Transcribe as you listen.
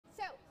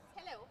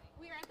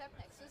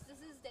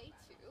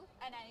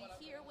and I'm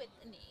here with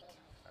Nick.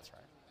 That's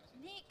right.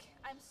 Nick,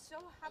 I'm so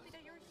happy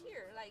that you're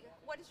here. Like,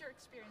 what is your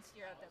experience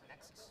here at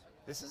DevNexus?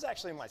 This is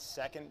actually my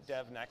second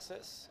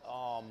DevNexus.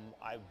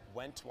 I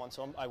went to one,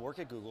 so I work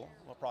at Google,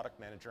 I'm a product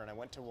manager, and I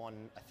went to one,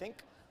 I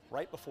think,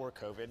 right before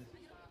COVID.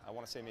 I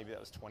want to say maybe that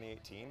was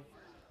 2018,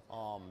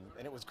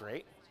 and it was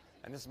great.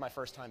 And this is my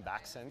first time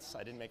back since.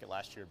 I didn't make it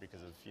last year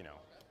because of,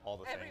 all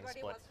the Everybody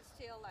things. was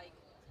still like,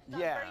 not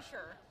yeah, very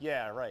sure.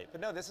 Yeah, right. But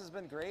no, this has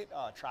been great.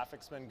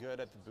 Traffic's been good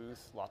at the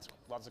booth. Lots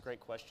of great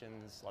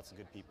questions. Lots of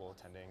good people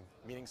attending.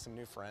 Meeting some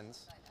new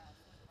friends.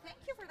 Thank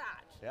you for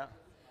that. Yeah.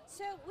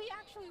 So we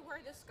actually were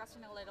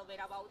discussing a little bit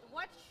about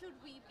what should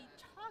we be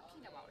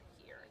talking about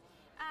here,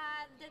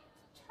 and the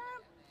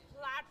term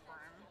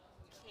platform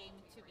came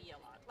to be a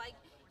lot. Like,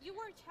 you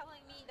were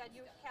telling me that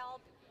you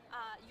help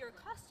your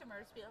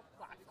customers build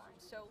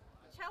platforms. So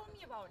tell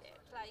me about it.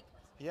 Like,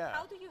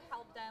 how do you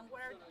help them?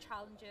 What are the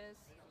challenges?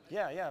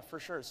 Yeah, for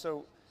sure.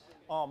 So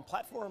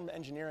platform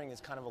engineering is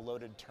kind of a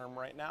loaded term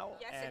right now.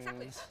 Yes,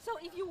 exactly. So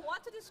if you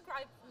want to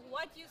describe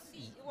what you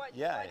see, what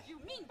you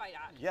mean by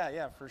that.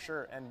 Yeah, for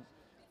sure. And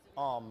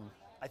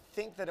I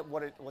think that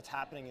what's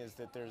happening is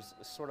that there's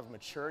a sort of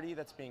maturity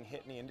that's being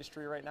hit in the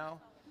industry right now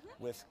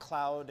with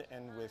cloud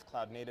and with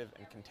cloud native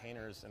and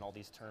containers and all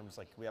these terms.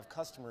 Like, we have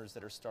customers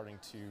that are starting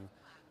to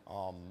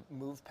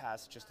move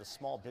past just a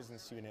small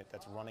business unit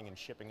that's running and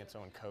shipping its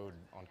own code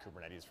on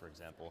Kubernetes, for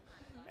example.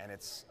 And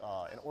it's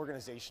an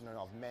organization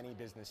of many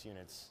business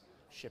units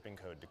shipping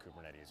code to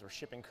Kubernetes or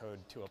shipping code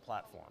to a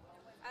platform.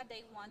 And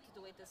they want to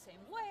do it the same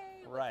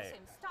way, with right. the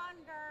same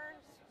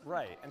standards.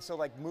 Right, and so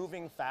like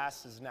moving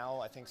fast is now,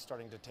 I think,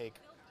 starting to take,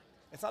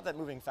 it's not that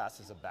moving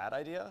fast is a bad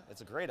idea,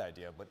 it's a great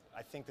idea, but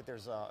I think that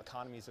there's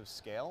economies of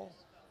scale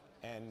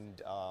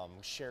and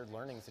shared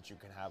learnings that you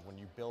can have when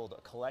you build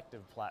a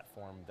collective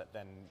platform that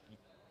then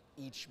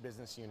each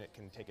business unit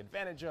can take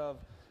advantage of,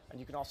 and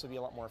you can also be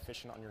a lot more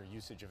efficient on your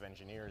usage of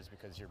engineers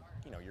because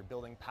you're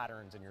building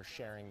patterns and you're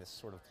sharing this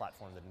sort of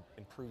platform that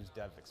improves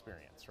dev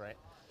experience, right?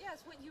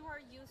 Yes, when you are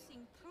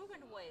using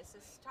proven ways,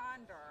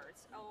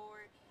 standards,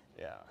 or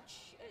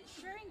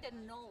sharing the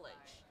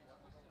knowledge,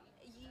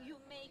 you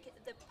make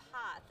the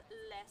path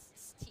less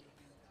steep.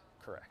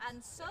 Correct.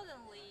 And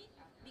suddenly,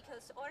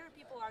 because other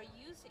people are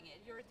using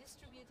it, you're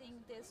distributing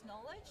this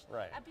knowledge,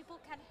 and people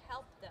can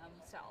help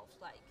themselves,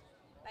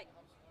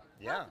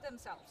 help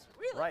themselves,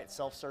 really. Right,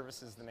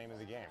 self-service is the name of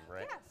the game,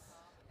 right? Yes.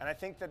 And I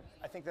think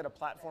that a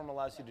platform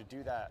allows you to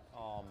do that.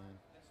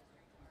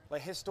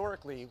 Like,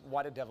 historically,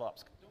 why did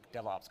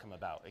DevOps come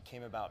about? It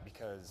came about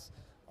because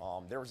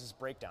there was this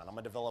breakdown. I'm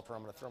a developer,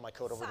 I'm going to throw my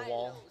code over the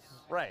wall.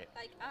 Right.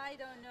 Like, I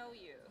don't know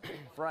you.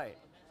 Right.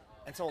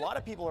 And so a lot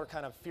of people are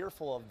kind of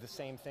fearful of the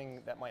same thing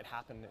that might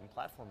happen in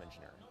platform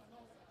engineering.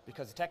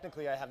 Because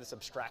technically I have this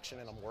abstraction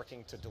and I'm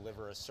working to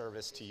deliver a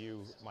service to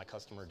you, my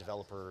customer,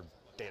 developer,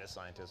 data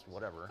scientist,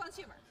 whatever.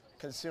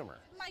 Consumer.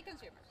 My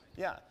consumer.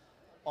 Yeah.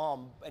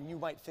 And you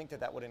might think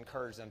that would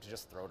encourage them to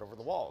just throw it over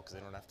the wall because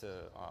they don't have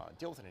to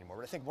deal with it anymore.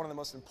 But I think one of the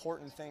most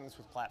important things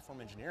with platform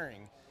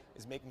engineering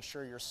is making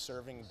sure you're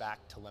serving back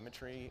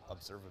telemetry,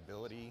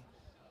 observability,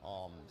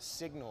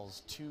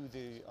 signals to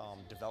the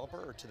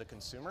developer or to the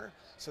consumer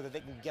so that they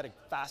can get a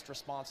fast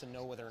response and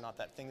know whether or not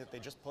that thing that they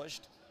just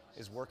pushed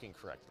is working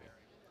correctly.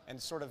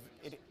 And sort of,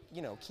 it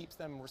keeps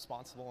them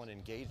responsible and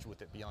engaged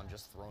with it beyond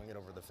just throwing it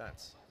over the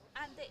fence.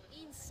 And the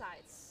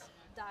insights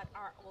that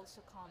are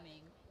also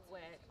coming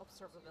with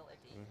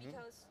observability,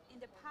 because in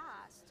the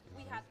past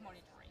we had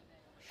monitoring,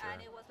 and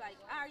it was like,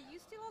 are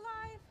you still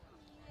alive?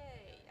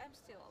 Yay, I'm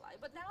still alive.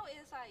 But now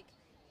it's like,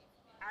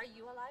 are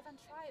you alive and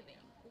thriving?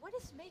 What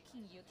is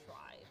making you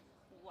thrive?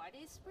 What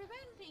is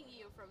preventing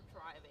you from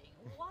thriving?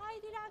 Why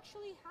did it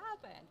actually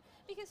happen?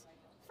 Because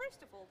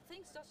first of all,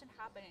 things doesn't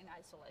happen in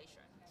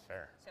isolation.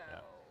 Fair. So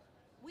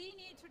we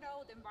need to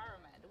know the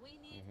environment. We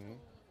need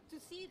to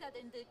see that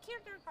in the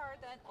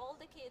kindergarten, all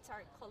the kids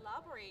are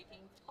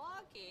collaborating,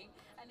 talking,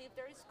 and if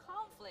there is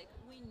conflict,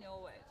 we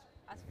know it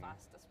as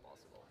fast as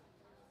possible.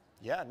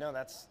 Yeah, no,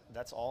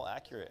 that's all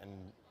accurate.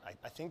 And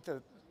I think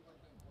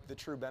the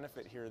true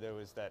benefit here, though,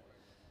 is that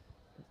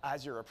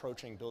as you're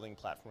approaching building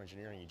platform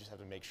engineering, you just have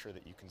to make sure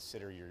that you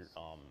consider your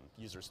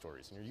user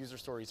stories. And your user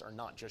stories are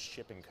not just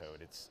shipping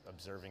code, it's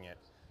observing it,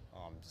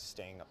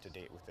 staying up to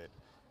date with it.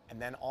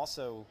 And then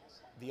also,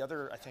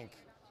 I think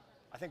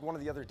one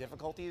of the other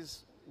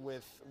difficulties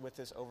with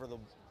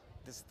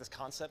this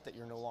concept that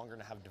you're no longer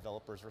going to have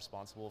developers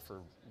responsible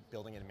for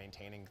building and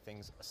maintaining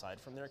things aside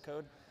from their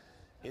code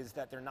is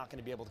that they're not going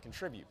to be able to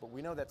contribute. But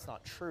we know that's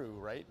not true,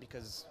 right?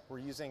 Because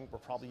we're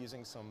probably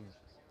using some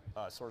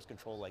source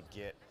control like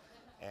Git,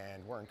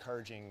 and we're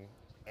encouraging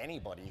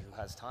anybody who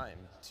has time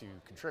to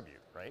contribute,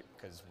 right?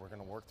 Because we're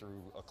going to work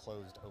through a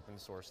closed open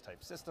source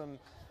type system.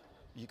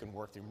 You can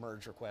work through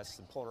merge requests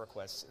and pull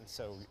requests, and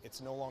so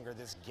it's no longer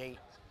this gate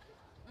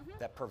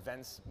that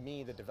prevents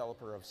me, the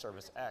developer of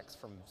service X,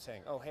 from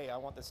saying, oh, hey, I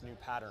want this new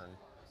pattern.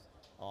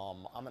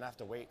 I'm going to have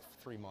to wait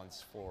 3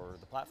 months for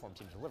the platform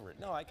team to deliver it.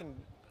 No, I can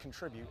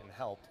contribute and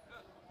help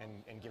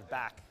and give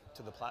back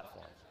to the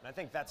platform. And I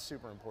think that's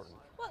super important.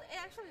 Well, it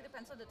actually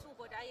depends on the tool,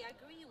 but I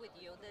agree with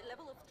you. The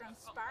level of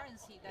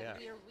transparency that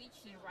we are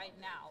reaching right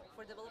now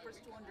for developers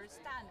to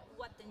understand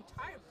what the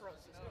entire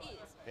process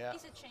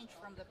is a change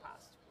from the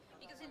past.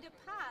 Because in the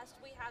past,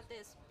 we had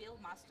this build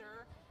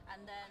master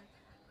and then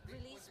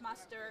release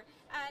master,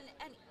 and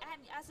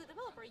as a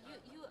developer,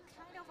 you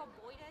kind of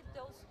avoided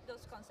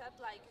those concepts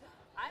like,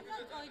 I'm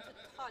not going to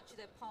touch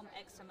the POM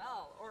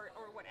XML or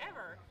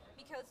whatever,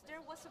 because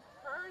there was a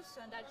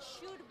person that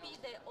should be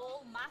the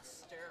all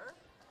master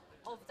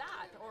of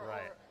that, or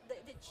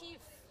the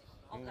chief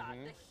of that,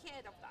 the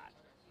head of that.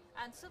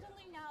 And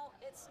suddenly now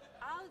it's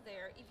out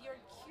there if you're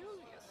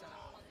curious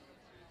enough.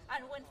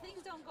 And when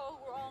things don't go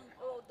wrong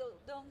or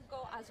don't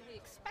go as we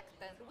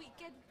expected, we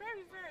get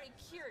very, very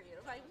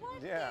curious. Like, what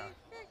the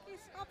heck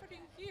is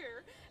happening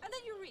here? And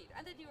then you read,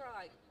 and then you're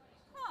like,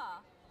 huh,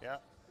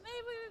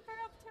 maybe we can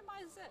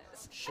optimize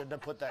this. Shouldn't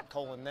have put that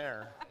colon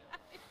there.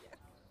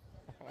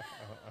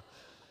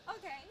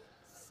 Okay,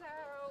 so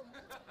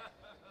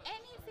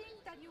anything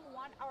that you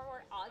want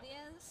our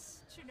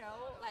audience to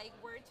know, like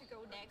where to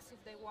go next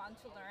if they want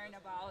to learn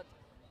about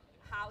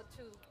how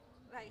to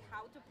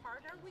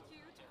partner with you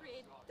to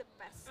create the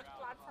best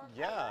platform?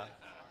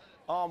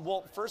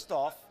 Well, first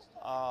off,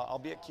 I'll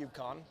be at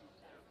KubeCon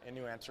in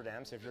New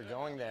Amsterdam, so if you're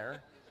going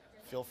there,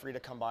 feel free to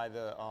come by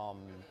the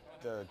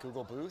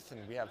Google booth,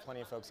 and we have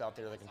plenty of folks out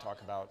there that can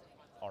talk about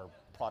our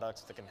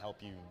products that can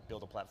help you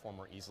build a platform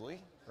more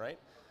easily, right?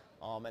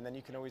 And then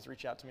you can always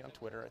reach out to me on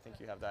Twitter. I think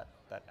you have that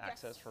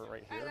access for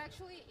right here. And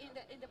actually,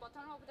 in the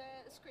bottom of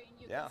the screen,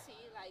 you can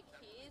see like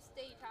his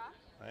data.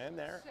 I am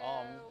there. So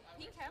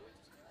ping him.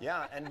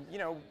 Yeah, and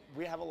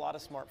we have a lot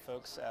of smart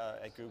folks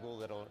at Google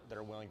that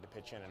are willing to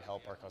pitch in and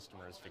help our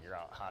customers figure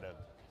out how to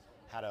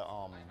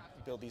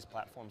build these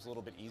platforms a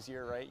little bit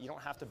easier, right? You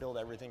don't have to build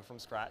everything from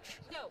scratch.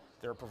 No.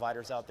 There are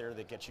providers out there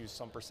that get you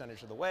some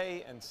percentage of the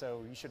way, and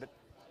so you should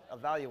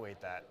evaluate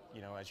that,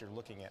 as you're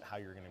looking at how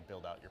you're going to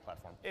build out your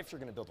platform, if you're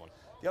going to build one.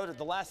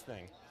 The last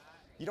thing,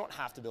 you don't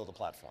have to build a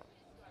platform.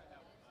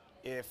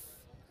 If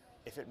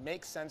it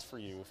makes sense for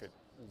you, if it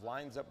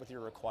lines up with your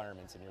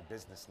requirements and your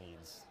business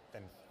needs,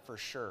 then for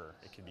sure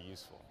it can be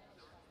useful.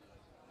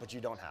 But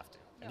you don't have to.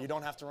 And you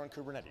don't have to run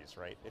Kubernetes,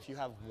 right? If you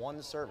have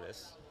one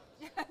service,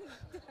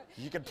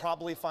 you could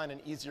probably find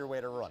an easier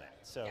way to run it.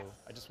 So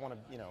I just want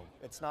to,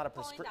 it's not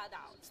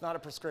a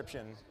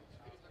prescription,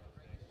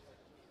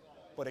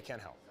 but it can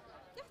help.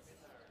 Yes.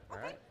 All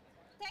right.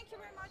 Thank you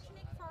very much,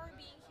 Nick, for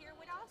being here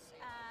with us,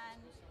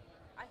 and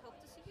I hope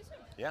to see you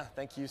soon. Yeah,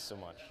 thank you so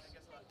much.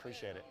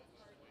 Appreciate it.